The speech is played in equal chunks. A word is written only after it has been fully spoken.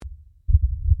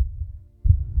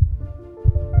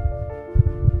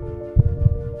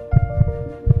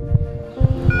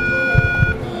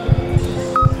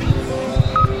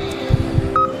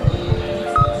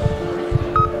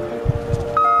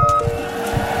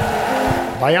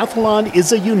Biathlon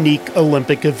is a unique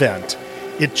Olympic event.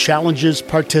 It challenges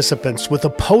participants with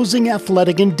opposing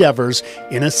athletic endeavors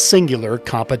in a singular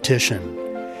competition.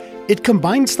 It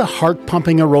combines the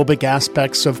heart-pumping aerobic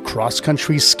aspects of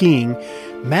cross-country skiing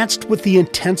matched with the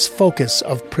intense focus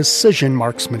of precision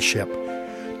marksmanship.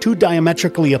 Two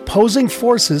diametrically opposing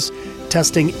forces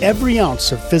testing every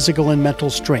ounce of physical and mental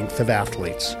strength of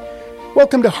athletes.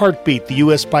 Welcome to Heartbeat, the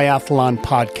U.S. Biathlon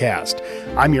podcast.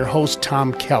 I'm your host,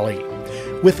 Tom Kelly.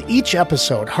 With each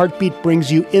episode, Heartbeat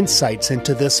brings you insights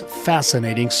into this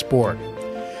fascinating sport.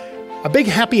 A big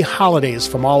happy holidays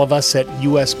from all of us at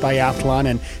U.S. Biathlon,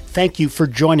 and thank you for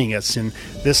joining us in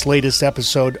this latest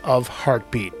episode of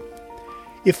Heartbeat.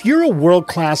 If you're a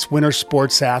world-class winter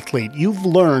sports athlete, you've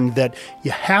learned that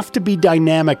you have to be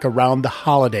dynamic around the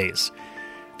holidays.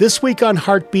 This week on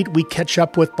Heartbeat, we catch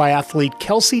up with biathlete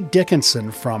Kelsey Dickinson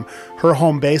from her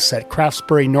home base at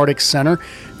Craftsbury Nordic Center,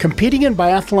 competing in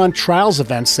biathlon trials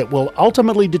events that will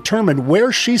ultimately determine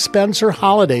where she spends her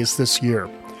holidays this year.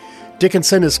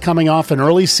 Dickinson is coming off an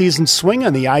early season swing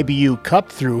on the IBU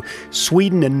Cup through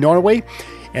Sweden and Norway,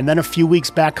 and then a few weeks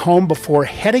back home before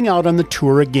heading out on the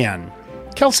tour again.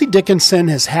 Kelsey Dickinson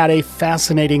has had a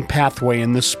fascinating pathway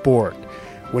in the sport.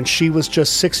 When she was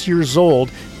just 6 years old,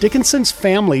 Dickinson's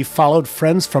family followed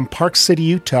friends from Park City,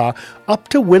 Utah, up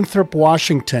to Winthrop,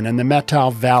 Washington in the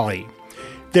Methow Valley.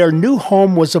 Their new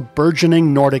home was a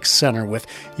burgeoning Nordic center, with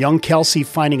young Kelsey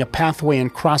finding a pathway in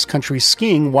cross-country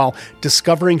skiing while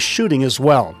discovering shooting as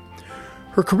well.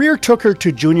 Her career took her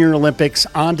to Junior Olympics,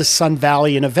 on to Sun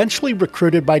Valley, and eventually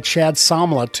recruited by Chad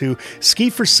Salmela to ski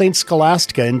for St.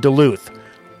 Scholastica in Duluth.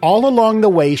 All along the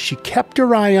way, she kept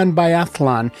her eye on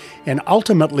biathlon and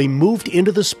ultimately moved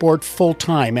into the sport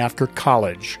full-time after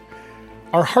college.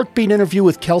 Our Heartbeat interview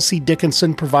with Kelsey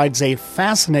Dickinson provides a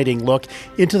fascinating look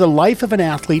into the life of an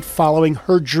athlete following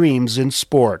her dreams in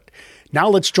sport. Now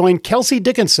let's join Kelsey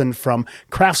Dickinson from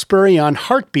Craftsbury on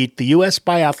Heartbeat, the U.S.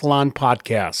 Biathlon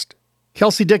podcast.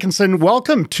 Kelsey Dickinson,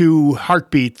 welcome to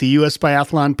Heartbeat, the U.S.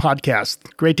 Biathlon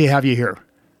podcast. Great to have you here.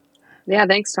 Yeah,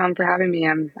 thanks, Tom, for having me.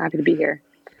 I'm happy to be here.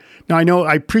 Now,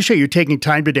 I appreciate you taking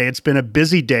time today. It's been a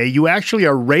busy day. You actually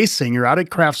are racing. You're out at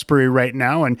Craftsbury right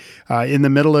now and in the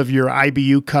middle of your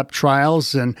IBU Cup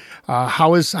trials. And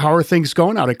how are things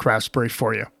going out at Craftsbury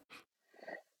for you?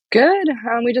 Good.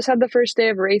 We just had the first day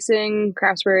of racing.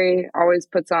 Craftsbury always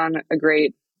puts on a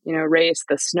great, race.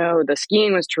 The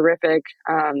skiing was terrific.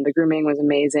 The grooming was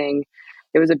amazing.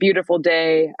 It was a beautiful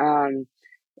day.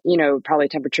 Probably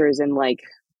temperatures in like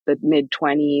the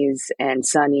mid-20s and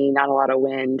sunny, not a lot of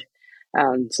wind.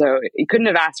 So you couldn't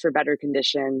have asked for better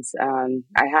conditions.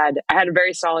 I had a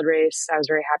very solid race. I was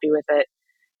very happy with it,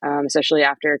 especially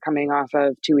after coming off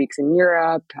of 2 weeks in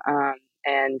Europe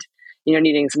and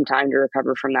needing some time to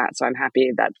recover from that. So I'm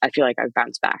happy that I feel like I've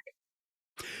bounced back.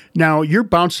 Now, you're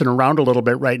bouncing around a little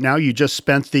bit right now. You just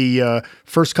spent the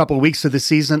first couple of weeks of the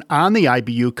season on the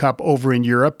IBU Cup over in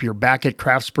Europe. You're back at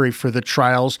Craftsbury for the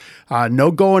trials.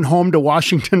 No going home to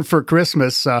Washington for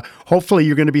Christmas. Hopefully,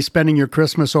 you're going to be spending your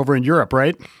Christmas over in Europe,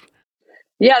 right?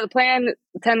 Yeah, the plan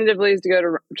tentatively is to go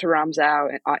to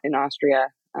Ramsau in Austria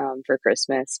for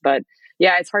Christmas. But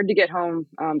yeah, it's hard to get home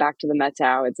back to the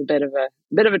Methow. It's a bit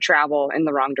of a travel in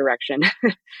the wrong direction.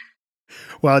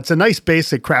 Well, it's a nice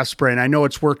base at Craftsbury, and I know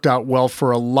it's worked out well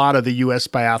for a lot of the U.S.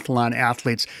 Biathlon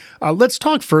athletes. Let's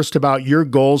talk first about your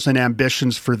goals and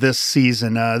ambitions for this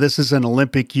season. This is an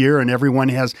Olympic year, and everyone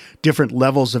has different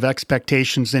levels of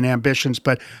expectations and ambitions,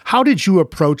 but how did you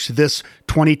approach this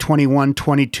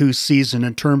 2021-22 season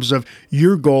in terms of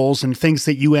your goals and things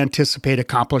that you anticipate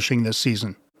accomplishing this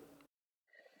season?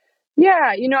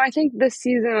 Yeah, I think this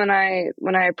season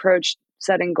when I approached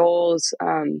setting goals,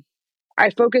 I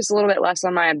focused a little bit less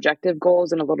on my objective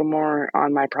goals and a little more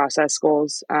on my process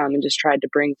goals, and just tried to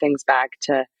bring things back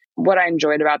to what I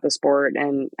enjoyed about the sport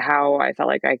and how I felt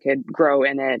like I could grow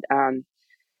in it. I'm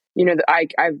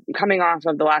coming off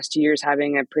of the last 2 years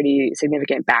having a pretty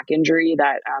significant back injury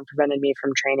that prevented me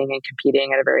from training and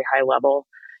competing at a very high level.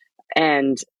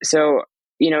 And so,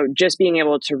 just being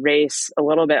able to race a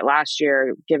little bit last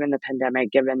year, given the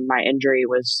pandemic, given my injury,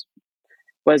 was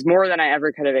more than I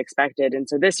ever could have expected. And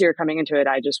so this year coming into it,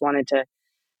 I just wanted to,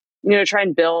 try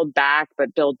and build back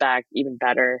even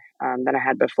better than I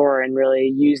had before, and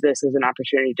really use this as an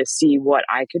opportunity to see what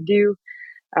I could do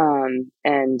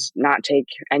and not take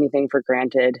anything for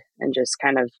granted and just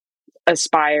kind of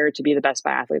aspire to be the best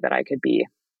biathlete that I could be.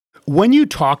 When you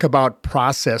talk about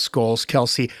process goals,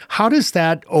 Kelsey, how does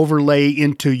that overlay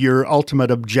into your ultimate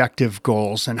objective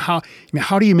goals? And how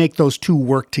do you make those two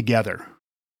work together?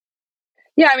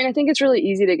 Yeah, I mean, I think it's really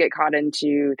easy to get caught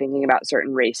into thinking about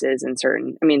certain races and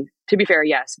I mean, to be fair,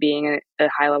 yes, being a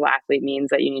high level athlete means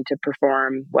that you need to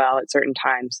perform well at certain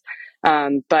times.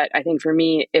 But I think for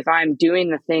me, if I'm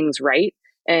doing the things right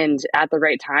and at the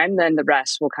right time, then the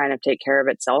rest will kind of take care of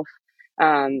itself.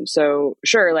 So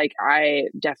sure, like I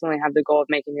definitely have the goal of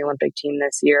making the Olympic team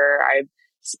this year.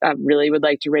 I really would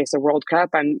like to race a World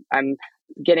Cup. I've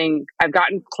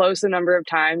gotten close a number of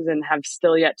times and have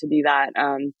still yet to do that.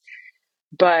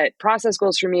 But process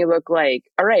goals for me look like,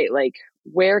 all right, like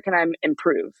where can I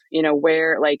improve?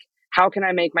 How can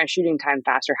I make my shooting time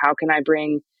faster? How can I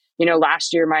bring,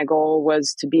 last year my goal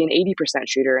was to be an 80%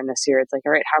 shooter. And this year it's like,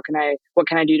 all right, what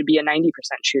can I do to be a 90%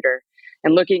 shooter?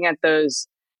 And looking at those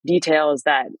details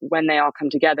that when they all come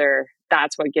together,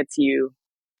 that's what gets you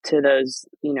to those,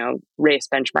 race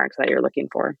benchmarks that you're looking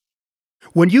for.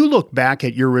 When you look back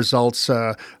at your results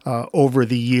over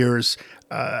the years,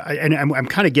 and I'm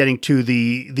kind of getting to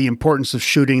the importance of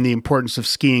shooting, the importance of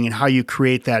skiing, and how you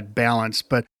create that balance.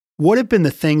 But what have been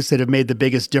the things that have made the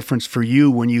biggest difference for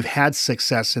you when you've had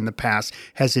success in the past?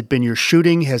 Has it been your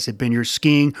shooting? Has it been your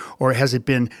skiing? Or has it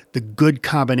been the good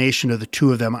combination of the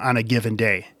two of them on a given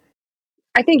day?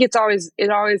 I think it always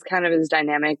kind of is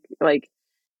dynamic. Like,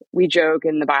 we joke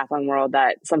in the biathlon world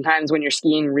that sometimes when you're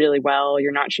skiing really well,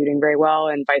 you're not shooting very well,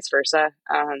 and vice versa.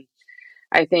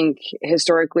 I think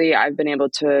historically, I've been able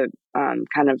to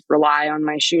kind of rely on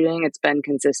my shooting. It's been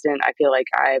consistent. I feel like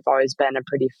I've always been a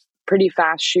pretty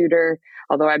fast shooter,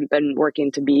 although I've been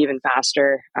working to be even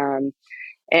faster.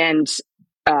 And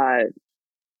uh,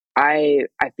 I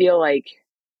feel like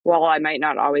while I might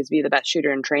not always be the best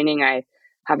shooter in training, I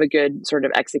have a good sort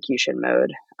of execution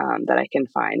mode that I can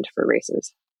find for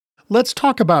races. Let's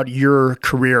talk about your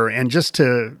career, and just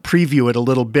to preview it a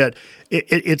little bit,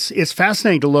 it's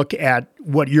fascinating to look at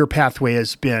what your pathway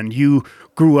has been. You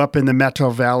grew up in the Metro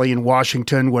Valley in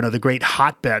Washington, one of the great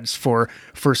hotbeds for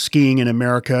skiing in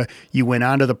America. You went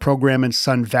on to the program in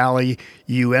Sun Valley.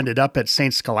 You ended up at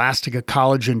St. Scholastica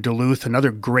College in Duluth,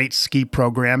 another great ski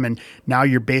program, and now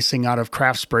you're basing out of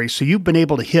Craftsbury. So you've been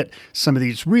able to hit some of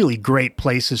these really great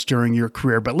places during your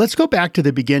career. But let's go back to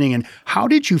the beginning. And how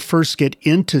did you first get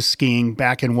into skiing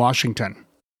back in Washington?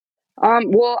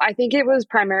 Well, I think it was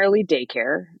primarily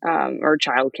daycare or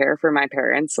childcare for my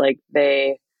parents. Like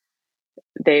I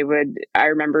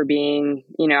remember being,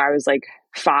 I was like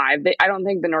 5. I don't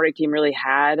think the Nordic team really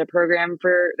had a program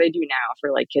they do now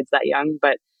for like kids that young,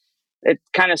 but it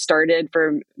kind of started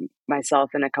for myself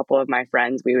and a couple of my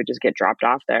friends. We would just get dropped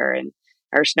off there in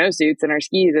our snowsuits and our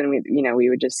skis, and we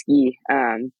would just ski.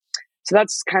 So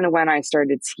that's kind of when I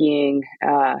started skiing.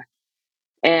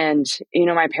 And,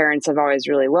 my parents have always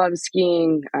really loved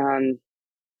skiing.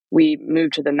 We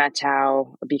moved to the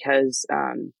Methow because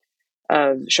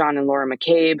of Sean and Laura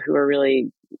McCabe, who are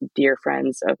really dear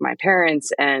friends of my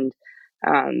parents. And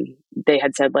they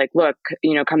had said, like, look,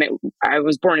 I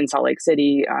was born in Salt Lake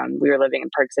City. We were living in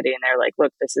Park City, and they're like,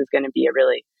 look, this is going to be a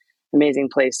really amazing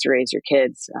place to raise your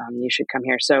kids. You should come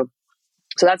here. So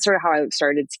that's sort of how I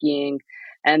started skiing.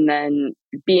 And then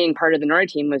being part of the Nordic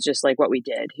team was just like what we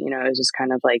did. It was just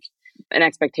kind of like an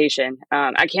expectation.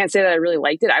 I can't say that I really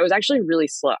liked it. I was actually really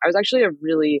slow. I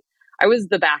was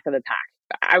the back of the pack.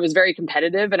 I was very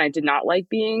competitive, and I did not like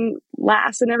being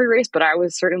last in every race, but I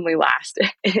was certainly last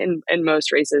in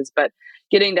most races. But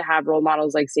getting to have role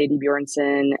models like Sadie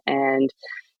Bjornson and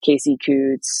Casey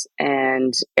Coots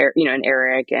and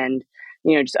Eric and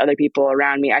just other people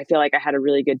around me. I feel like I had a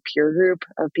really good peer group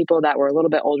of people that were a little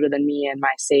bit older than me and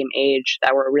my same age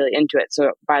that were really into it.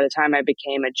 So by the time I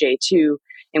became a J2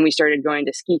 and we started going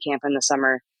to ski camp in the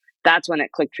summer, that's when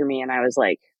it clicked for me. And I was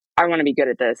like, I want to be good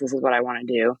at this. This is what I want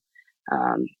to do.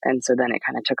 And so then it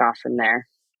kind of took off from there.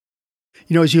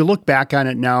 As you look back on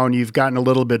it now and you've gotten a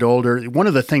little bit older, one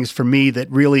of the things for me that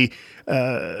really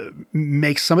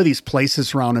makes some of these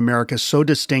places around America so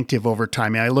distinctive over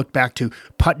time. I look back to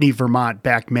Putney, Vermont,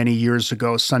 back many years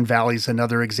ago. Sun Valley is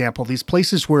another example. These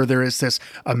places where there is this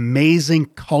amazing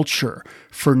culture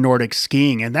for Nordic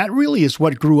skiing. And that really is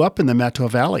what grew up in the Metro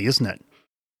Valley, isn't it?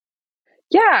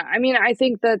 Yeah. I mean, I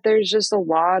think that there's just a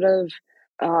lot of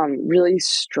really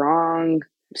strong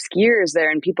skiers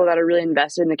there and people that are really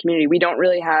invested in the community. We don't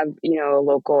really have, a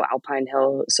local alpine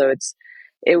hill. So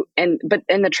but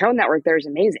the trail network there is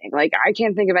amazing. Like, I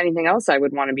can't think of anything else I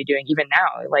would want to be doing even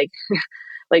now. Like,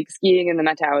 like skiing in the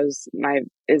Methow is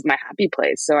my happy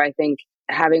place. So I think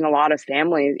having a lot of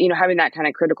families, having that kind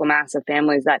of critical mass of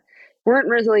families that weren't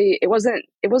really, it wasn't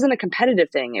a competitive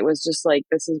thing. It was just like,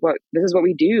 this is what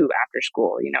we do after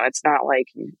school. It's not like,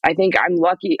 I think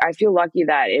I feel lucky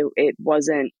that it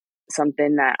wasn't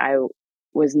something that I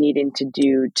was needing to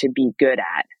do to be good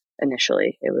at.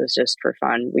 initially. It was just for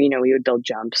fun. We would build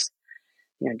jumps,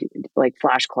 like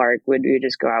Flash Clark we would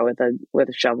just go out with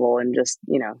a shovel and just,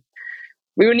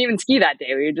 we wouldn't even ski that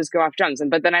day. We would just go off jumps.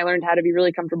 But then I learned how to be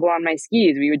really comfortable on my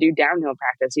skis. We would do downhill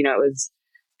practice.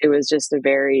 It was just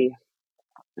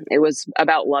it was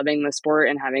about loving the sport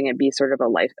and having it be sort of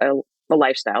a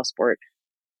lifestyle sport.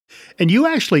 And you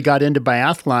actually got into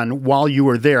biathlon while you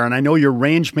were there. And I know your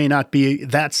range may not be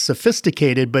that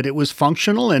sophisticated, but it was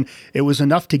functional and it was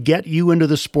enough to get you into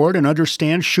the sport and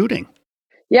understand shooting.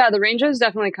 Yeah, the range has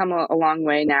definitely come a long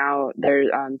way now.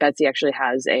 Betsy actually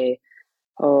has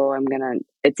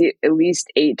it's at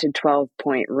least 8 to 12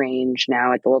 point range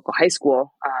now at the local high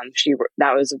school.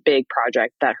 That was a big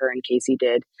project that her and Casey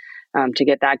did to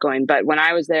get that going. But when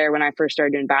I was there, when I first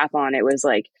started doing biathlon, it was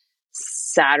like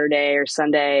Saturday or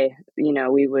Sunday,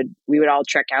 we would all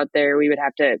trek out there. We would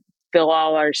have to fill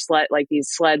all our these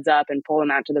sleds up and pull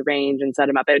them out to the range and set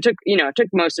them up. It took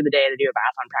most of the day to do a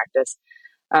biathlon practice.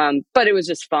 But it was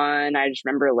just fun. I just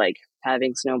remember like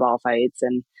having snowball fights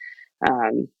and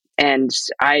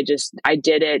I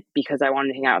did it because I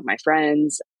wanted to hang out with my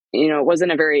friends. It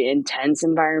wasn't a very intense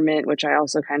environment, which I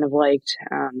also kind of liked.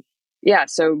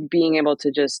 So being able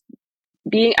to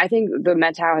I think the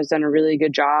Met Tau has done a really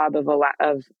good job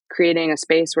of creating a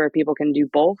space where people can do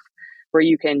both, where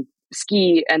you can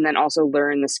ski and then also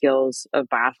learn the skills of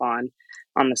biathlon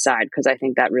on the side, because I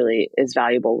think that really is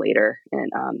valuable later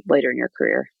in your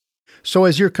career. So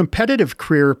as your competitive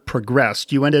career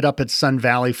progressed, you ended up at Sun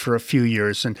Valley for a few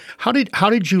years. And how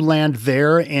did you land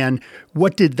there, and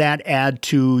what did that add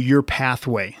to your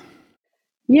pathway?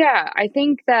 Yeah, I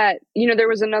think that, there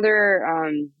was another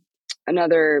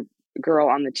girl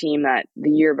on the team that the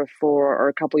year before or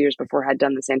a couple years before had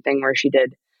done the same thing, where she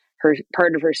did her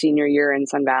part of her senior year in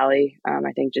Sun Valley.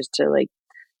 I think just to like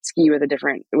ski with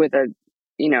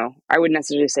I wouldn't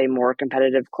necessarily say more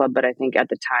competitive club, but I think at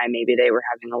the time maybe they were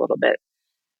having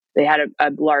they had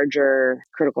a larger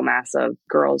critical mass of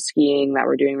girls skiing that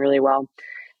were doing really well.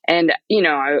 And,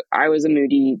 I was a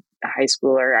moody high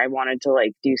schooler. I wanted to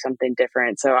like do something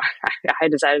different. So I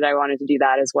decided I wanted to do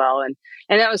that as well. And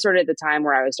that was sort of at the time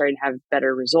where I was starting to have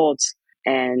better results.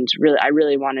 And I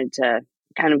really wanted to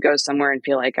kind of go somewhere and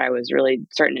feel like I was really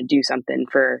starting to do something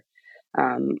for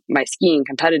my skiing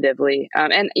competitively.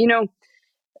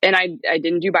 And I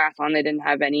didn't do biathlon. They didn't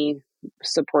have any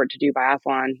support to do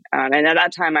biathlon. And at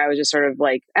that time I was just sort of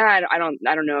like, I don't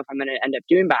know if I'm going to end up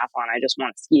doing biathlon. I just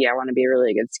want to ski. I want to be a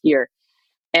really good skier.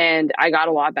 And I got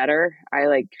a lot better.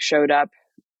 I showed up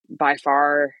by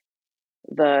far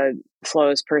the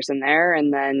slowest person there,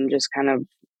 and then just kind of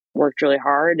worked really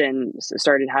hard and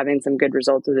started having some good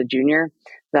results as a junior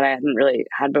that I hadn't really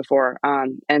had before.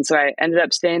 And so I ended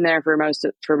up staying there for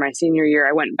my senior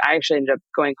year. I actually ended up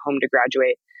going home to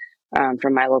graduate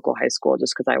from my local high school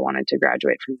just because I wanted to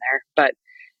graduate from there. But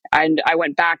I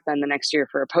went back then the next year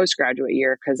for a postgraduate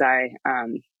year because I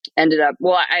ended up,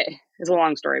 it's a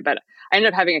long story, but I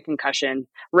ended up having a concussion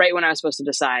right when I was supposed to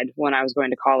decide when I was going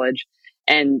to college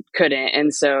and couldn't.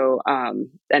 And so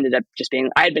ended up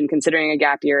I had been considering a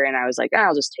gap year, and I was like,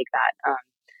 I'll just take that.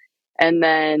 And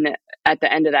then at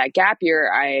the end of that gap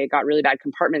year, I got really bad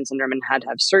compartment syndrome and had to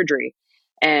have surgery.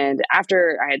 And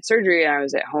after I had surgery and I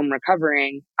was at home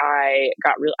recovering, I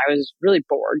was really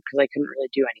bored because I couldn't really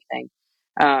do anything.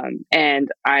 And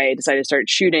I decided to start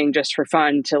shooting just for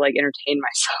fun to entertain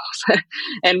myself.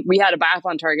 And we had a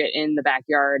biathlon target in the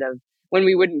backyard when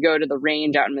we wouldn't go to the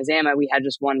range out in Mazama, we had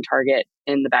just one target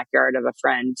in the backyard of a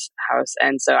friend's house.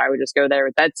 And so I would just go there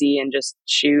with Betsy and just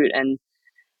shoot. And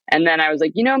then I was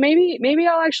like, maybe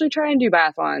I'll actually try and do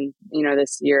biathlon,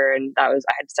 this year. And I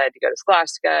had decided to go to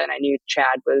Scholastica, and I knew Chad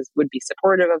would be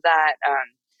supportive of that.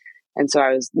 And so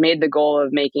I made the goal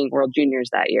of making World Juniors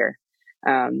that year.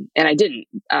 And I didn't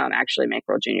actually make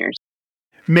World Juniors.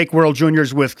 Make World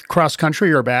Juniors with cross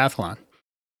country or biathlon?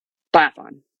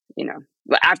 Biathlon,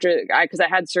 But because I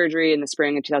had surgery in the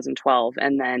spring of 2012,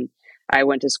 and then I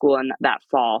went to school in that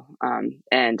fall.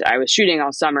 And I was shooting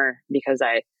all summer because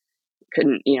I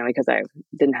couldn't, because I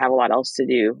didn't have a lot else to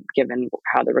do given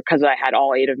because I had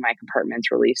all 8 of my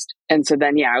compartments released. And so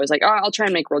then, I was like, I'll try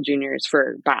and make World Juniors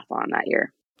for biathlon that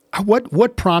year.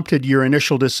 What prompted your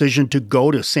initial decision to go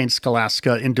to St.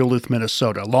 Scholastica in Duluth,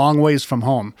 Minnesota, long ways from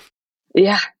home?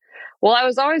 Yeah. Well, I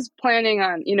was always planning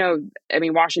on,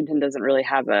 Washington doesn't really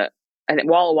have I think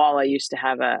Walla Walla used to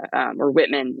have or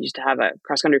Whitman used to have a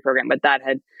cross-country program, but that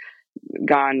had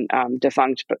gone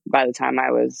defunct by the time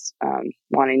I was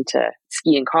wanting to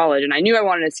ski in college. And I knew I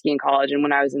wanted to ski in college. And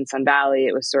when I was in Sun Valley,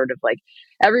 it was sort of like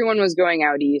everyone was going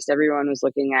out east. Everyone was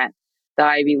looking at the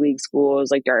Ivy League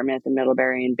schools like Dartmouth and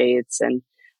Middlebury and Bates. And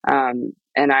And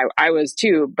I was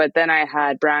too, but then I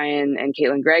had Brian and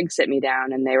Caitlin Gregg sit me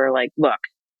down and they were like, look,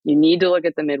 you need to look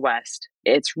at the Midwest.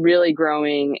 It's really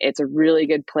growing. It's a really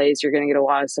good place. You're going to get a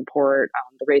lot of support.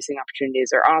 The racing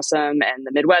opportunities are awesome. And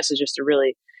the Midwest is just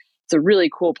it's a really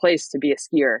cool place to be a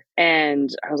skier. And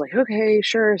I was like, okay,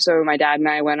 sure. So my dad and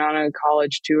I went on a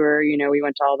college tour. We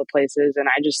went to all the places and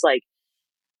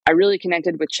I really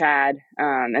connected with Chad.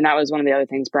 And that was one of the other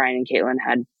things Brian and Caitlin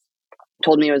had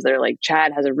told me was they're like,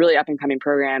 Chad has a really up and coming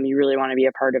program. You really want to be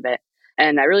a part of it.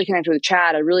 And I really connected with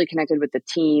Chad. I really connected with the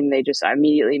team. They just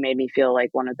immediately made me feel like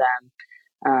one of them.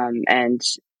 And,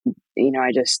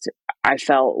 I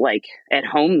felt like at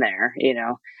home there,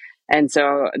 And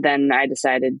so then I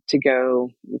decided to go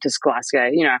to Scholastica,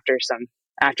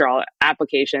 after all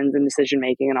applications and decision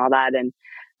making and all that. And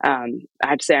I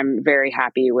have to say, I'm very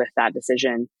happy with that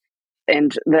decision.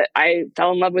 And I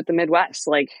fell in love with the Midwest.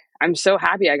 Like, I'm so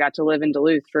happy I got to live in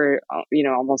Duluth for,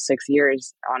 almost 6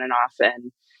 years on and off.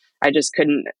 And I just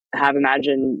couldn't have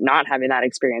imagined not having that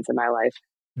experience in my life.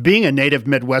 Being a native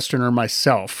Midwesterner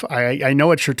myself, I know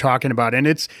what you're talking about. And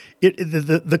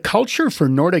the culture for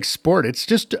Nordic sport, it's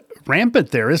just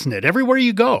rampant there, isn't it? Everywhere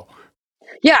you go.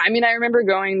 Yeah. I mean, I remember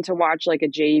going to watch like a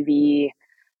JV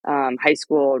high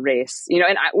school race, and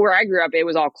where I grew up, it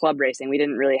was all club racing. We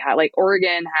didn't really have, like,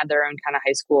 Oregon had their own kind of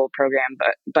high school program,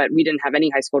 but we didn't have any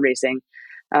high school racing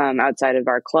outside of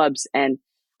our clubs. And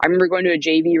I remember going to a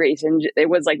JV race and it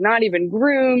was like not even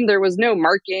groomed. There was no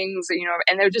markings,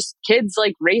 and they're just kids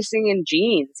like racing in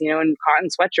jeans, and cotton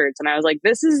sweatshirts. And I was like,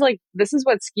 this is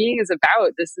what skiing is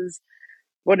about. This is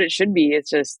what it should be. It's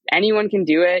just anyone can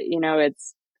do it.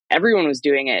 Everyone was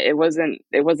doing it. It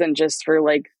wasn't just for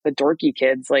like the dorky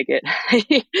kids, like it,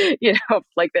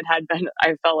 like that had been,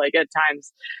 I felt like at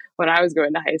times when I was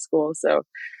going to high school. So,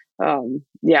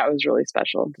 yeah, it was really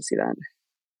special to see that.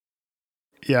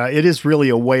 Yeah, it is really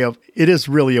a way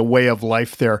of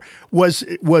life there.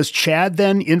 Was Chad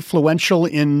then influential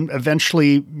in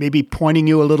eventually maybe pointing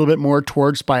you a little bit more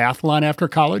towards biathlon after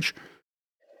college?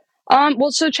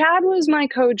 Well, so Chad was my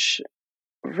coach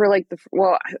for like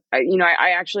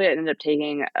I actually ended up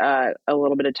taking a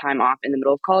little bit of time off in the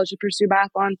middle of college to pursue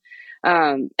biathlon.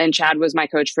 And Chad was my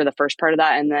coach for the first part of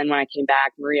that. And then when I came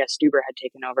back, Maria Stuber had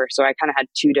taken over. So I kind of had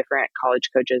two different college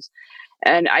coaches.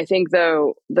 And I think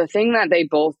though, the thing that they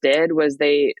both did was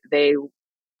they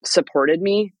supported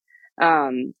me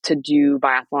to do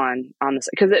biathlon on this,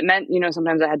 because it meant,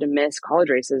 sometimes I had to miss college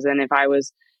races. And if I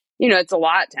was, it's a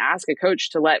lot to ask a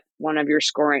coach to let one of your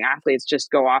scoring athletes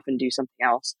just go off and do something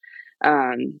else.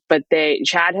 But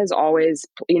Chad has always,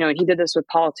 and he did this with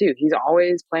Paul too. He's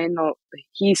always playing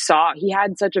he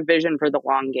had such a vision for the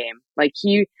long game. Like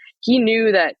he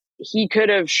knew that he could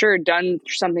have sure done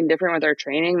something different with our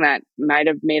training that might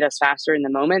have made us faster in the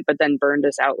moment, but then burned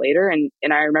us out later. And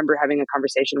I remember having a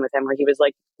conversation with him where he was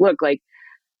like, look, like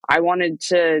I wanted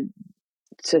to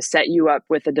set you up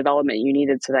with the development you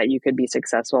needed so that you could be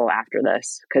successful after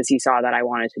this, because he saw that I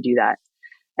wanted to do that.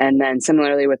 And then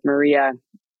similarly with Maria,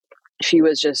 she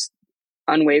was just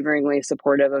unwaveringly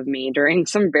supportive of me during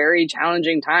some very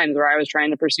challenging times where I was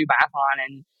trying to pursue biathlon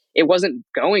and it wasn't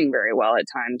going very well at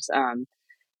times.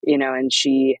 And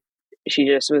she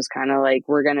just was kind of like,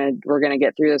 we're gonna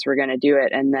get through this. We're gonna do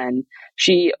it. And then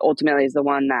she ultimately is the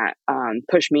one that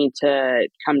pushed me to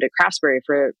come to Craftsbury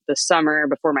for the summer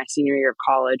before my senior year of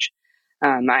college.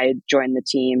 I joined the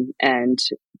team, and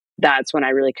that's when I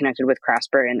really connected with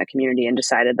Craftsbury and the community and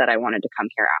decided that I wanted to come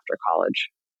here after college.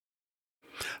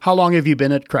 How long have you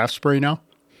been at Craftsbury now?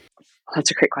 That's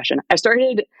a great question. I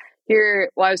started here,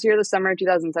 I was here the summer of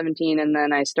 2017, and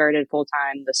then I started full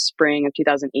time the spring of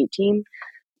 2018.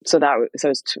 So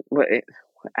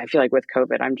I feel like with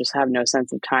COVID, I'm just have no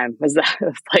sense of time. Was that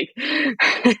like,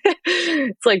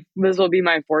 it's like, this will be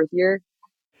my fourth year.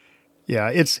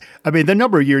 Yeah, the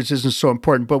number of years isn't so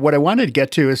important, but what I wanted to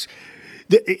get to is,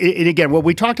 and again, what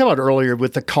we talked about earlier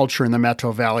with the culture in the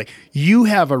Metro Valley, you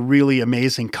have a really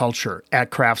amazing culture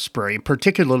at Craftsbury,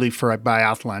 particularly for a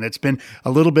biathlon. It's been a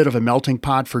little bit of a melting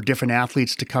pot for different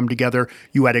athletes to come together.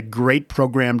 You had a great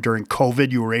program during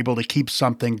COVID. You were able to keep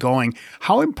something going.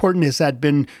 How important has that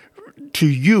been to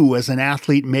you as an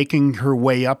athlete making her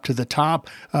way up to the top,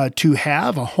 to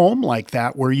have a home like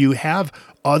that where you have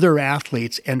other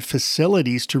athletes and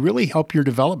facilities to really help your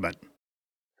development?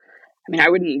 I mean, I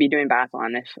wouldn't be doing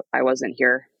biathlon if I wasn't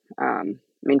here.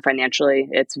 Financially,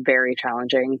 it's very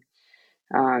challenging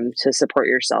to support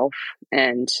yourself.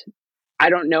 And I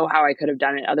don't know how I could have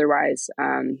done it otherwise.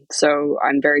 So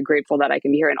I'm very grateful that I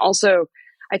can be here. And also,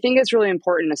 I think it's really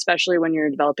important, especially when you're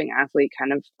a developing athlete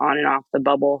kind of on and off the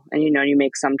bubble and, you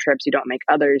make some trips, you don't make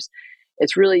others.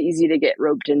 it's really easy to get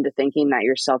roped into thinking that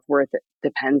your self-worth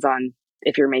depends on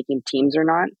if you're making teams or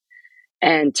not.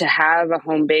 And to have a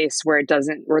home base where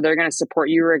where they're going to support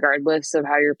you regardless of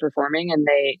how you're performing, and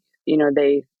they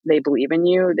believe in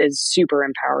you, is super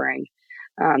empowering.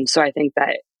 So I think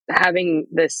that having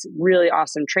this really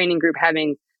awesome training group,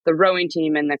 having the rowing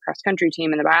team and the cross country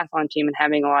team and the biathlon team, and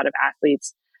having a lot of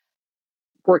athletes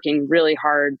working really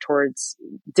hard towards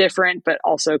different but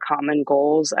also common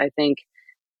goals, I think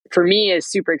for me is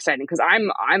super exciting, because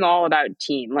I'm all about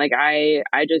team. Like I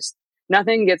just,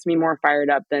 nothing gets me more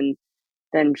fired up than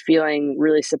feeling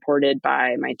really supported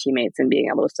by my teammates and being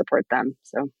able to support them.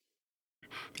 So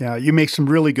Yeah, you make some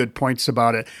really good points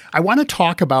about it. I want to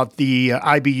talk about the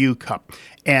IBU Cup.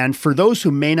 And for those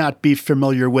who may not be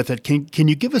familiar with it, can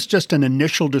you give us just an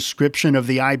initial description of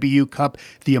the IBU Cup,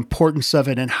 the importance of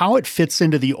it, and how it fits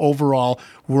into the overall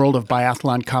world of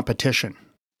biathlon competition?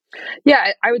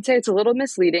 yeah, I would say it's a little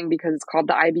misleading because it's called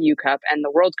the IBU Cup and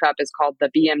the World Cup is called the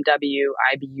BMW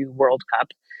IBU World Cup.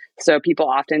 So people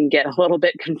often get a little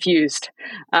bit confused.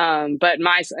 But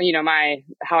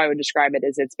how I would describe it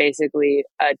is it's basically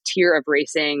a tier of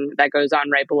racing that goes on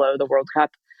right below the World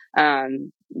Cup.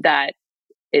 That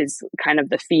is kind of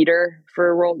the feeder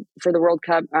for the World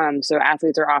Cup. So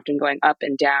athletes are often going up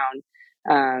and down,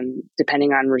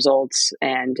 depending on results.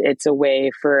 And it's a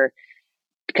way for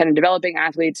kind of developing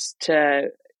athletes to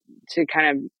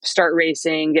kind of start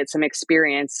racing, get some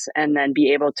experience, and then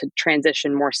be able to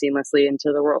transition more seamlessly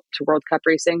into the World Cup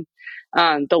racing.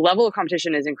 The level of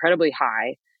competition is incredibly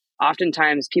high.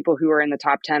 Oftentimes, people who are in the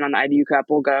top 10 on the IBU Cup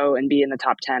will go and be in the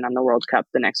top 10 on the World Cup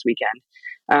the next weekend.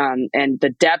 And the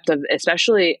depth of,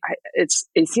 especially, it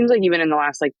seems like even in the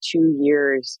last like 2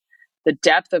 years, the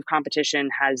depth of competition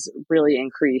has really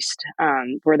increased.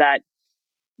 Where that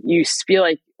you feel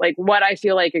like what I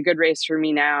feel like a good race for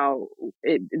me now,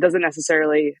 it doesn't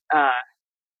necessarily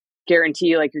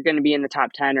guarantee like you're going to be in the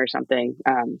top 10 or something.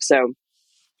 So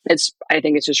I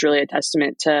think it's just really a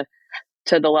testament to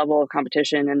the level of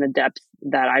competition and the depth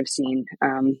that I've seen.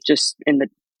 Just in the,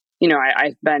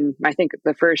 I think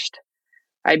the first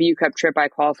IBU Cup trip I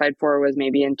qualified for was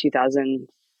maybe in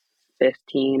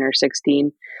 2015 or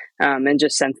 16. And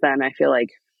just since then, I feel like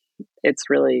it's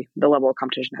really, the level of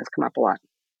competition has come up a lot.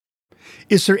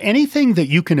 Is there anything that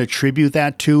you can attribute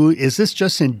that to? Is this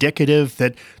just indicative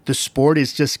that the sport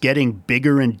is just getting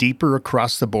bigger and deeper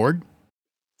across the board?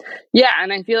 Yeah,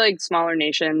 and I feel like smaller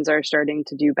nations are starting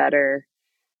to do better.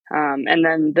 And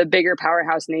then the bigger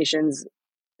powerhouse nations,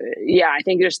 I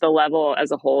think just the level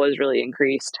as a whole is really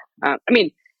increased.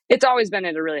 It's always been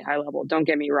at a really high level. Don't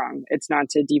get me wrong. It's not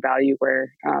to devalue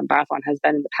where biathlon has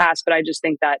been in the past, but I just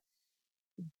think that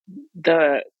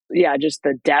just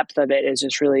the depth of it is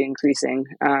just really increasing.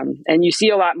 And you see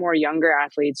a lot more younger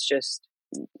athletes just,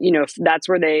 that's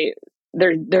where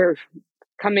they're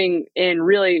coming in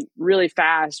really, really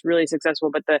fast, really successful,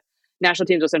 but the national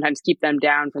teams will sometimes keep them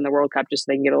down from the World Cup just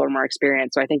so they can get a little more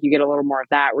experience. So I think you get a little more of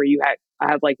that where you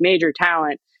have like major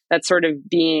talent that's sort of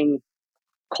being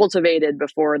cultivated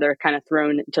before they're kind of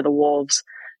thrown to the wolves.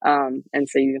 And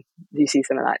so you see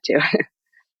some of that too.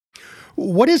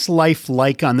 What is life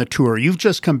like on the tour? You've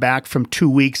just come back from 2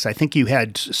 weeks. I think you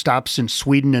had stops in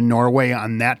Sweden and Norway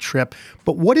on that trip.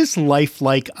 But what is life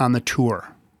like on the tour?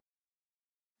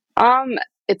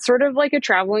 It's sort of like a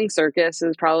traveling circus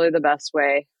is probably the best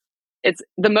way. It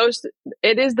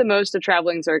is the most a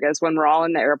traveling circus when we're all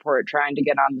in the airport trying to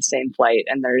get on the same flight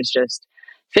and there's just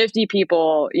 50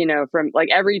 people, from like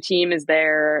every team is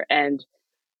there and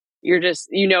you're just,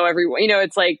 everyone,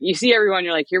 it's like you see everyone,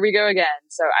 you're like, here we go again.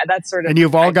 So that's sort of, and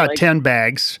you've all got 10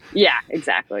 bags. Yeah,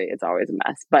 exactly. It's always a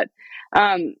mess. But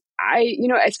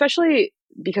especially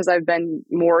because I've been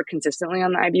more consistently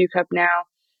on the IBU Cup now,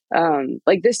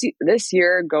 like this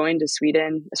year going to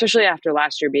Sweden, especially after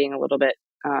last year being a little bit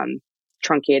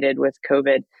truncated with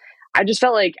COVID, I just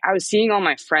felt like I was seeing all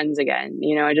my friends again.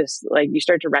 I just like you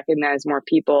start to recognize more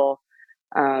people,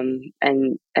 and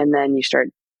then you start.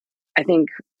 I think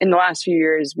in the last few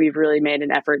years we've really made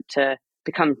an effort to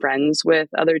become friends with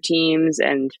other teams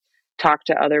and talk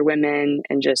to other women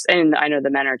and I know the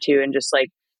men are too, and just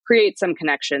like create some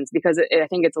connections because I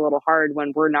think it's a little hard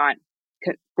when we're not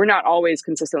always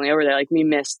consistently over there. Like we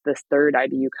missed this third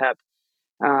IBU Cup.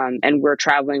 And we're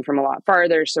traveling from a lot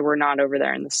farther, so we're not over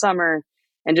there in the summer.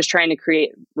 And just trying to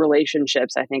create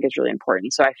relationships, I think, is really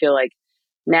important. So I feel like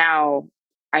now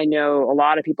I know a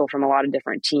lot of people from a lot of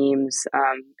different teams,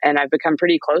 and I've become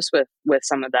pretty close with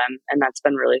some of them, and that's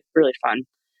been really, really fun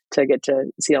to get to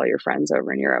see all your friends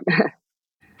over in Europe.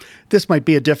 This might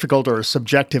be a difficult or a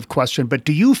subjective question, but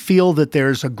do you feel that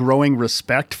there's a growing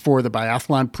respect for the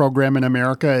biathlon program in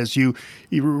America as you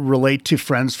relate to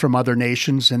friends from other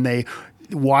nations and they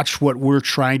watch what we're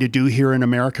trying to do here in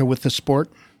America with the sport?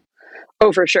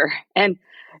 Oh, for sure. And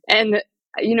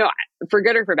you know, for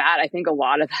good or for bad, I think a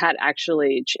lot of that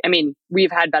actually, I mean,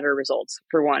 we've had better results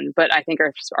for one, but I think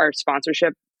our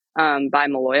sponsorship by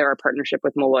Maloya, our partnership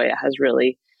with Maloya has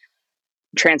really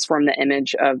transformed the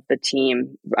image of the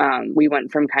team. We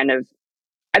went from kind of,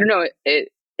 I don't know,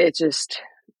 it just,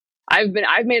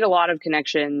 I've made a lot of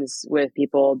connections with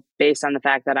people based on the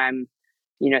fact that I'm,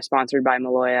 sponsored by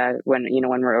Maloya when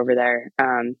we're over there.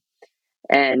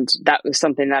 And that was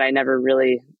something that I never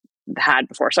really had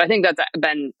before. So I think that's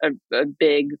been a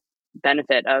big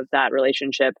benefit of that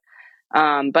relationship.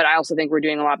 But I also think we're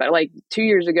doing a lot better. Like 2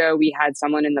 years ago, we had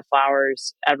someone in the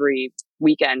Flowers every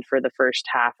weekend for the first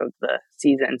half of the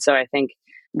season. So I think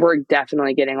we're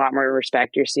definitely getting a lot more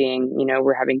respect. You're seeing,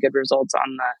 we're having good results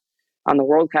on the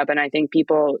World Cup, and I think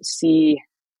people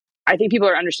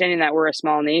are understanding that we're a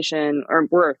small nation, or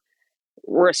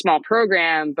we're a small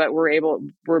program, but we're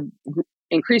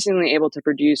increasingly able to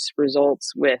produce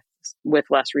results with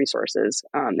less resources.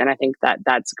 And I think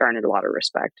that's garnered a lot of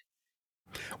respect.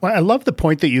 Well, I love the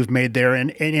point that you've made there.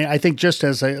 And I think just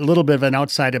as a little bit of an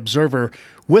outside observer,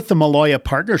 with the Maloya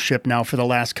partnership now for the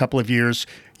last couple of years,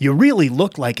 you really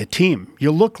look like a team.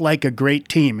 You look like a great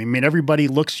team. I mean, everybody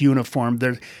looks uniform.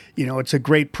 It's a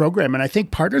great program. And I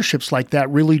think partnerships like that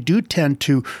really do tend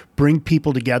to bring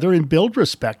people together and build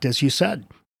respect, as you said.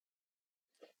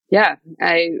 Yeah,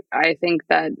 I think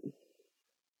that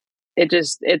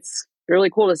it's really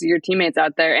cool to see your teammates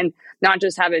out there and not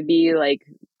just have it be like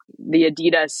the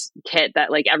Adidas kit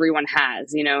that like everyone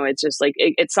has, it's just like,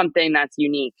 it's something that's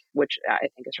unique, which I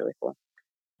think is really cool.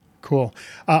 Cool.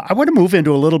 I want to move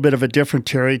into a little bit of a different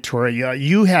territory.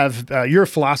 You're a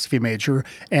philosophy major,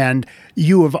 and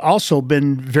you have also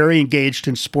been very engaged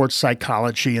in sports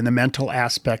psychology and the mental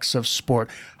aspects of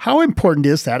sport. How important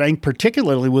is that? I think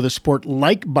particularly with a sport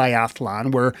like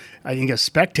biathlon, where I think as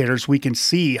spectators, we can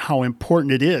see how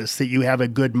important it is that you have a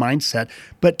good mindset.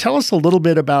 But tell us a little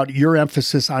bit about your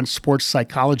emphasis on sports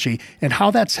psychology and how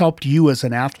that's helped you as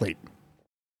an athlete.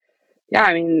 Yeah,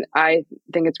 I mean, I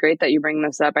think it's great that you bring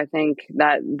this up. I think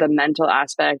that the mental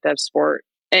aspect of sport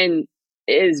and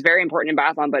is very important in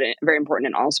biathlon, but very important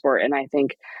in all sport. And I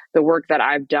think the work that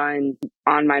I've done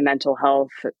on my mental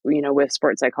health, with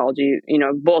sports psychology,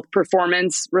 both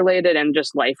performance related and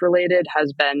just life related,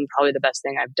 has been probably the best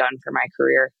thing I've done for my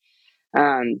career.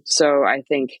 So I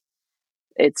think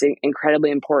it's incredibly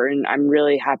important. I'm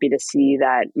really happy to see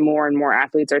that more and more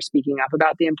athletes are speaking up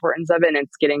about the importance of it, and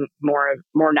it's getting more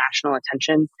national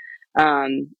attention.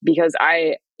 Because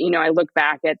I look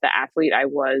back at the athlete I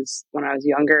was when I was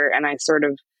younger, and I'm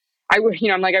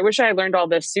like, I wish I had learned all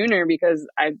this sooner, because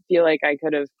I feel like I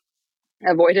could have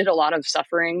avoided a lot of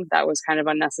suffering that was kind of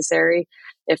unnecessary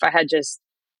if I had just,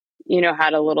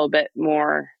 had a little bit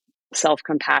more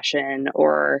self-compassion,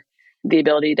 or the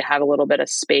ability to have a little bit of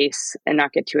space and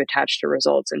not get too attached to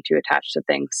results and too attached to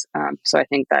things. So I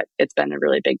think that it's been a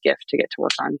really big gift to get to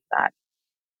work on that.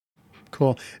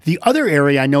 Cool. The other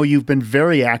area I know you've been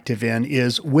very active in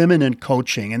is women in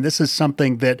coaching. And this is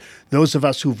something that those of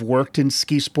us who've worked in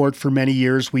ski sport for many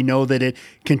years, we know that it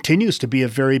continues to be a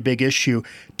very big issue.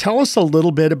 Tell us a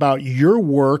little bit about your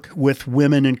work with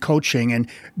women in coaching and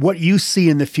what you see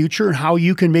in the future and how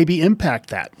you can maybe impact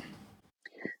that.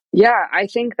 Yeah, I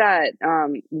think that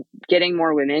getting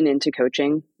more women into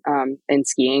coaching and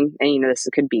skiing, and this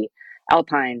could be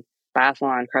alpine,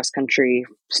 biathlon, cross country,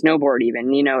 snowboard,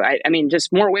 even. I mean,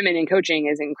 just more women in coaching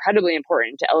is incredibly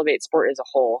important to elevate sport as a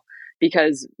whole.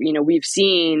 Because we've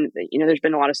seen, there's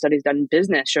been a lot of studies done in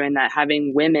business showing that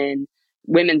having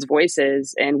women's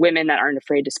voices, and women that aren't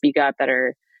afraid to speak up, that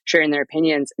are sharing their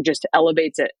opinions, just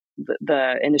elevates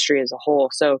the industry as a whole.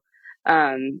 So.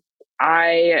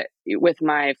 With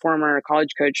my former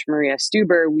college coach, Maria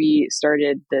Stuber, we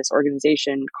started this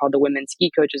organization called the Women's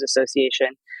Ski Coaches Association.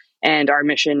 And our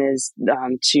mission is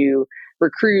to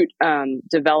recruit,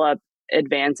 develop,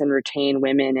 advance, and retain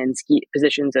women in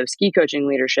positions of ski coaching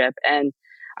leadership. And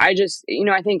I just,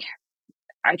 I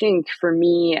think for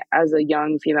me as a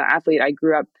young female athlete,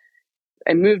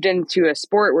 I moved into a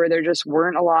sport where there just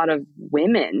weren't a lot of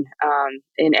women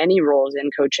in any roles in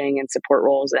coaching and support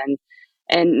roles.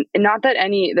 And not that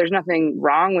there's nothing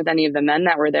wrong with any of the men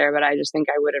that were there, but I just think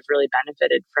I would have really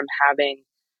benefited from having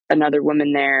another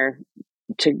woman there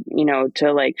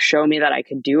to like show me that I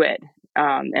could do it,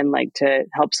 and like to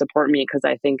help support me. Because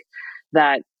I think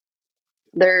that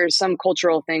there's some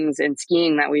cultural things in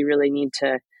skiing that we really need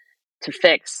to to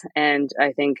fix. And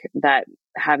I think that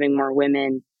having more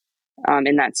women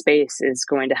in that space is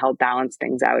going to help balance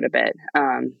things out a bit.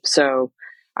 So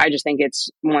I just think it's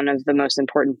one of the most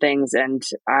important things. And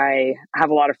I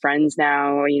have a lot of friends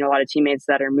now, a lot of teammates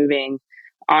that are moving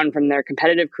on from their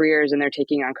competitive careers and they're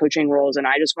taking on coaching roles. And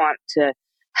I just want to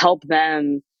help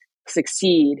them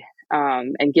succeed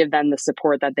and give them the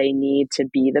support that they need to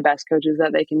be the best coaches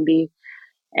that they can be.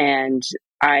 And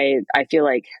I feel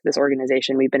like this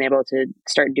organization, we've been able to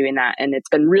start doing that. And it's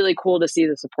been really cool to see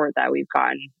the support that we've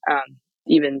gotten,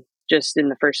 even just in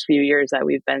the first few years that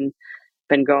we've been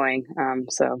going.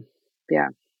 So, yeah.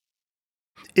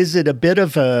 Is it a bit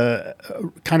of a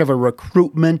kind of a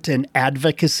recruitment and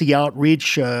advocacy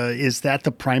outreach? Is that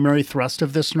the primary thrust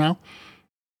of this now?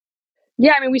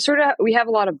 Yeah, I mean, we have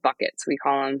a lot of buckets, we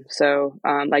call them. So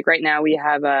like right now we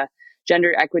have a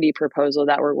gender equity proposal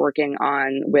that we're working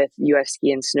on with US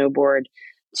Ski and Snowboard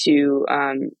to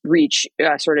reach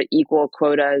sort of equal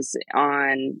quotas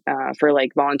on for like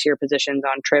volunteer positions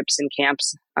on trips and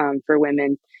camps for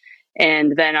women.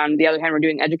 And then on the other hand, we're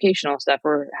doing educational stuff.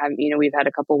 We've had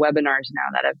a couple webinars now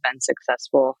that have been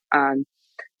successful.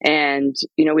 And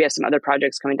we have some other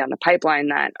projects coming down the pipeline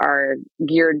that are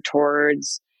geared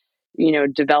towards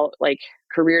develop like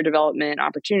career development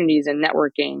opportunities and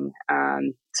networking.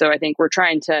 So I think we're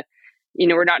trying to,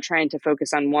 we're not trying to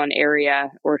focus on one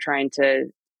area. We're trying to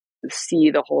see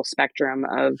the whole spectrum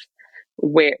of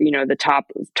where, the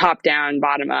top down,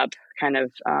 bottom up kind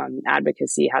of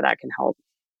advocacy, how that can help.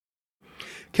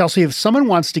 Kelsey, if someone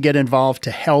wants to get involved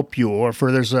to help you, or if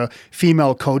there's a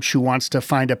female coach who wants to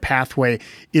find a pathway,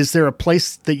 is there a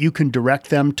place that you can direct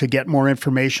them to get more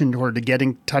information or to get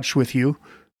in touch with you?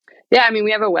 Yeah, I mean,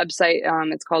 we have a website.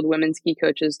 It's called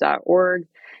womenskicoaches.org,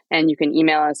 and you can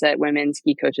email us at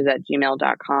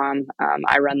womenskicoaches@gmail.com.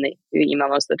 I run the email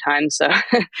most of the time, so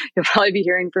you'll probably be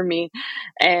hearing from me.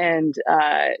 And,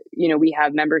 we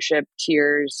have membership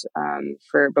tiers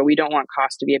but we don't want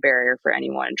cost to be a barrier for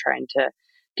anyone trying to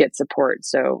get support.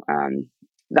 So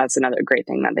that's another great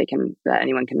thing that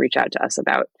anyone can reach out to us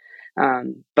about.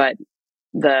 But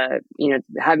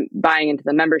buying into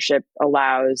the membership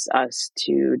allows us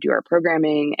to do our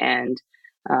programming and,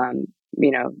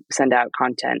 send out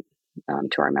content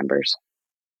to our members.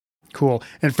 Cool.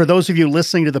 And for those of you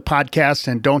listening to the podcast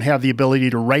and don't have the ability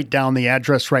to write down the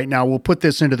address right now, we'll put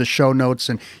this into the show notes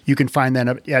and you can find that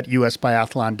at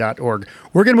usbiathlon.org.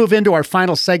 We're going to move into our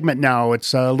final segment now.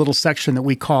 It's a little section that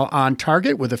we call On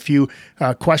Target with a few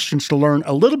questions to learn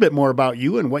a little bit more about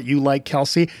you and what you like,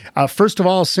 Kelsey. First of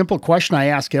all, a simple question I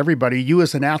ask everybody. You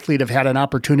as an athlete have had an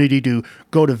opportunity to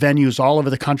go to venues all over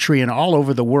the country and all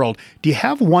over the world. Do you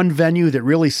have one venue that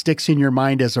really sticks in your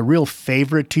mind as a real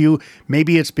favorite to you?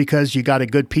 Maybe it's because you got a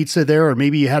good pizza there, or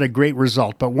maybe you had a great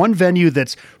result, but one venue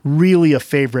that's really a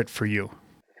favorite for you.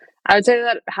 I would say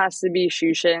that has to be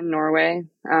Sjusjøen, Norway.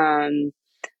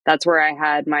 That's where I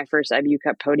had my first IBU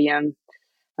Cup podium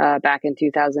back in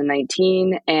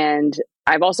 2019. And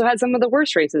I've also had some of the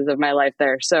worst races of my life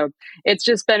there. So it's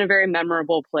just been a very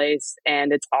memorable place,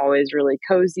 and it's always really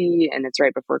cozy, and it's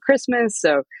right before Christmas.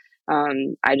 So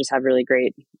I just have some really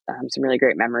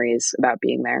great memories about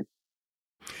being there.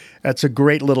 That's a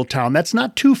great little town. That's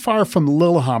not too far from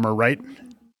Lillehammer, right?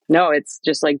 No, it's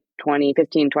just like 20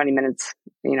 minutes,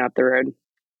 up the road.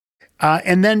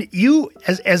 And then you,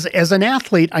 as an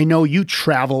athlete, I know you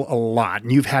travel a lot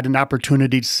and you've had an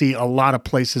opportunity to see a lot of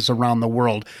places around the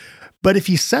world. But if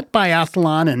you set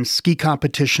biathlon and ski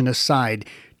competition aside,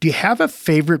 do you have a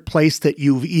favorite place that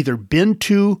you've either been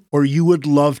to or you would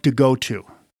love to go to?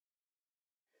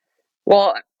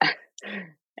 Well,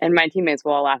 and my teammates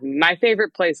will all laugh at me. My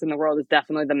favorite place in the world is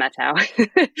definitely the Metau,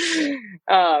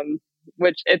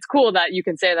 which it's cool that you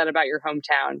can say that about your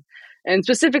hometown, and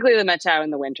specifically the Metau in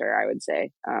the winter. I would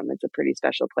say it's a pretty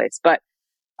special place. But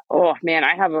oh man,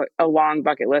 I have a long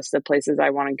bucket list of places I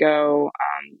want to go.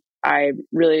 I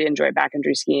really enjoy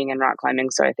backcountry skiing and rock climbing,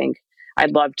 so I think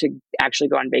I'd love to actually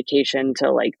go on vacation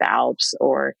to like the Alps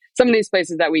or some of these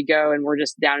places that we go and we're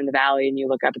just down in the valley and you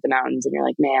look up at the mountains and you're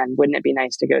like, man, wouldn't it be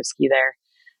nice to go ski there?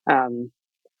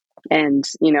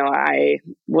 I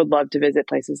would love to visit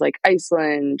places like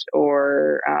Iceland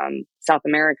or South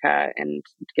America and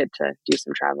get to do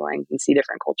some traveling and see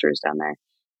different cultures down there.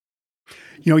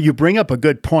 You bring up a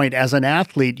good point. As an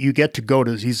athlete, you get to go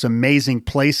to these amazing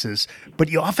places, but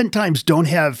you oftentimes don't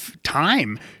have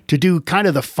time to do kind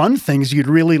of the fun things you'd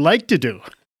really like to do.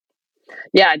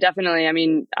 Yeah, definitely. I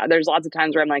mean, there's lots of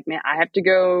times where I'm like, man, I have to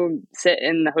go sit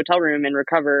in the hotel room and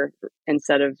recover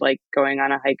instead of like going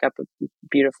on a hike up a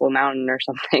beautiful mountain or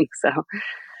something. So,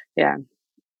 yeah.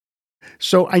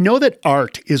 So I know that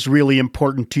art is really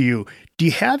important to you. Do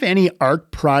you have any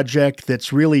art project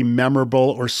that's really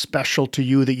memorable or special to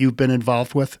you that you've been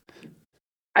involved with?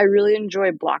 I really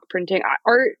enjoy block printing.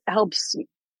 Art helps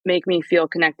make me feel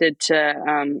connected to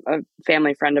a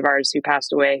family friend of ours who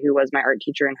passed away, who was my art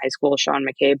teacher in high school, Sean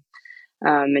McCabe.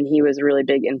 And he was a really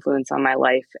big influence on my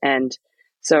life. And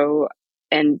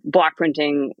block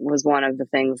printing was one of the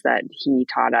things that he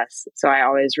taught us. So I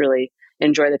always really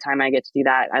enjoy the time I get to do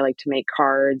that. I like to make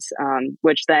cards,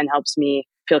 which then helps me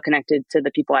feel connected to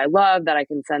the people I love, that I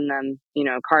can send them,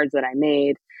 cards that I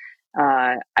made.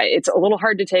 It's a little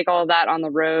hard to take all of that on the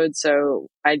road. So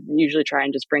I usually try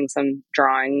and just bring some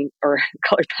drawing or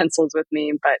colored pencils with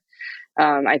me. But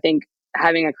I think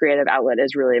having a creative outlet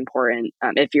is really important.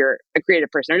 If you're a creative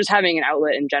person, or just having an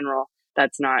outlet in general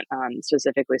that's not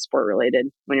specifically sport related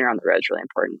when you're on the road is really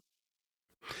important.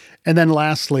 And then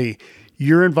lastly,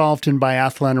 you're involved in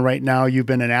biathlon right now. You've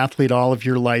been an athlete all of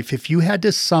your life. If you had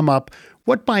to sum up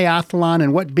what biathlon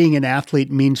and what being an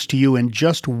athlete means to you in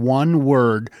just one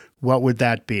word, what would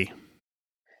that be?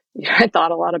 I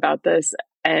thought a lot about this,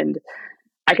 and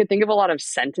I could think of a lot of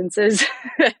sentences,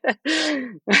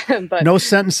 but no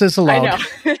sentences allowed.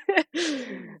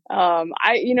 I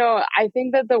know. I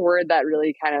think that the word that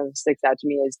really kind of sticks out to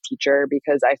me is teacher,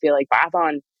 because I feel like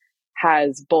biathlon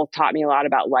has both taught me a lot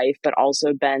about life, but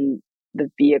also been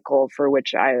the vehicle through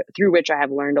which I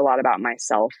have learned a lot about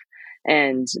myself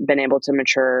and been able to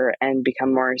mature and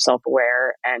become more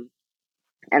self-aware. And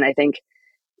I think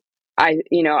I'm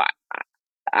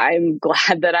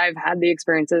glad that I've had the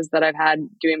experiences that I've had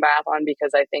doing biathlon,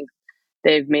 because I think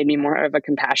they've made me more of a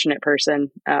compassionate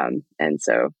person. And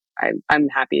so I'm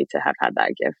happy to have had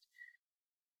that gift.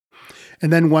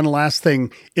 And then one last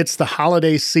thing, it's the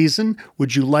holiday season.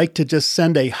 Would you like to just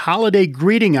send a holiday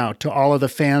greeting out to all of the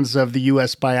fans of the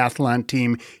U.S. Biathlon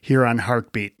team here on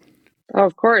Heartbeat? Oh,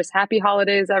 of course. Happy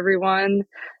holidays, everyone.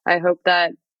 I hope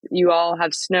that you all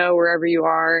have snow wherever you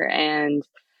are, and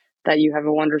that you have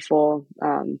a wonderful,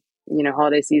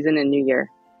 holiday season and New Year.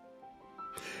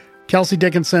 Kelsey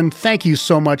Dickinson, thank you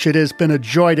so much. It has been a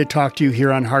joy to talk to you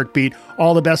here on Heartbeat.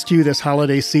 All the best to you this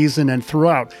holiday season and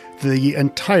throughout the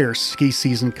entire ski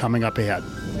season coming up ahead.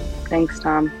 Thanks,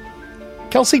 Tom.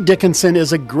 Kelsey Dickinson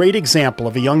is a great example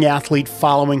of a young athlete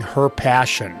following her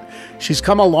passion. She's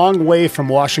come a long way from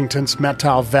Washington's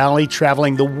Methow Valley,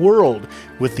 traveling the world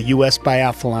with the U.S.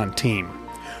 Biathlon team.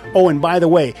 Oh, and by the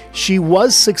way, she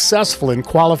was successful in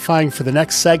qualifying for the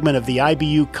next segment of the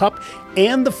IBU Cup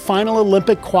and the final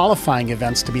Olympic qualifying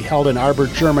events to be held in Arbor,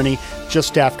 Germany,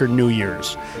 just after New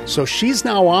Year's. So she's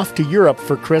now off to Europe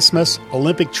for Christmas,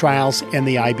 Olympic trials, and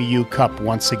the IBU Cup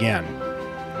once again.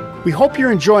 We hope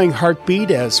you're enjoying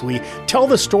Heartbeat as we tell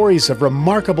the stories of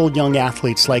remarkable young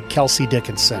athletes like Kelsey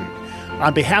Dickinson.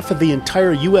 On behalf of the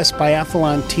entire U.S.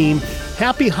 Biathlon team,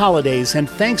 happy holidays and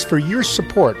thanks for your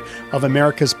support of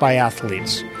America's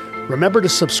biathletes. Remember to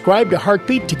subscribe to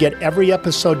Heartbeat to get every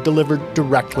episode delivered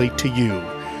directly to you.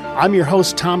 I'm your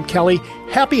host, Tom Kelly.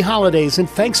 Happy holidays and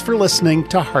thanks for listening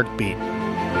to Heartbeat.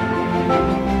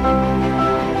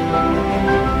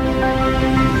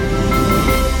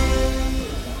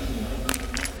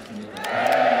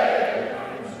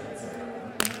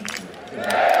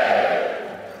 Yeah.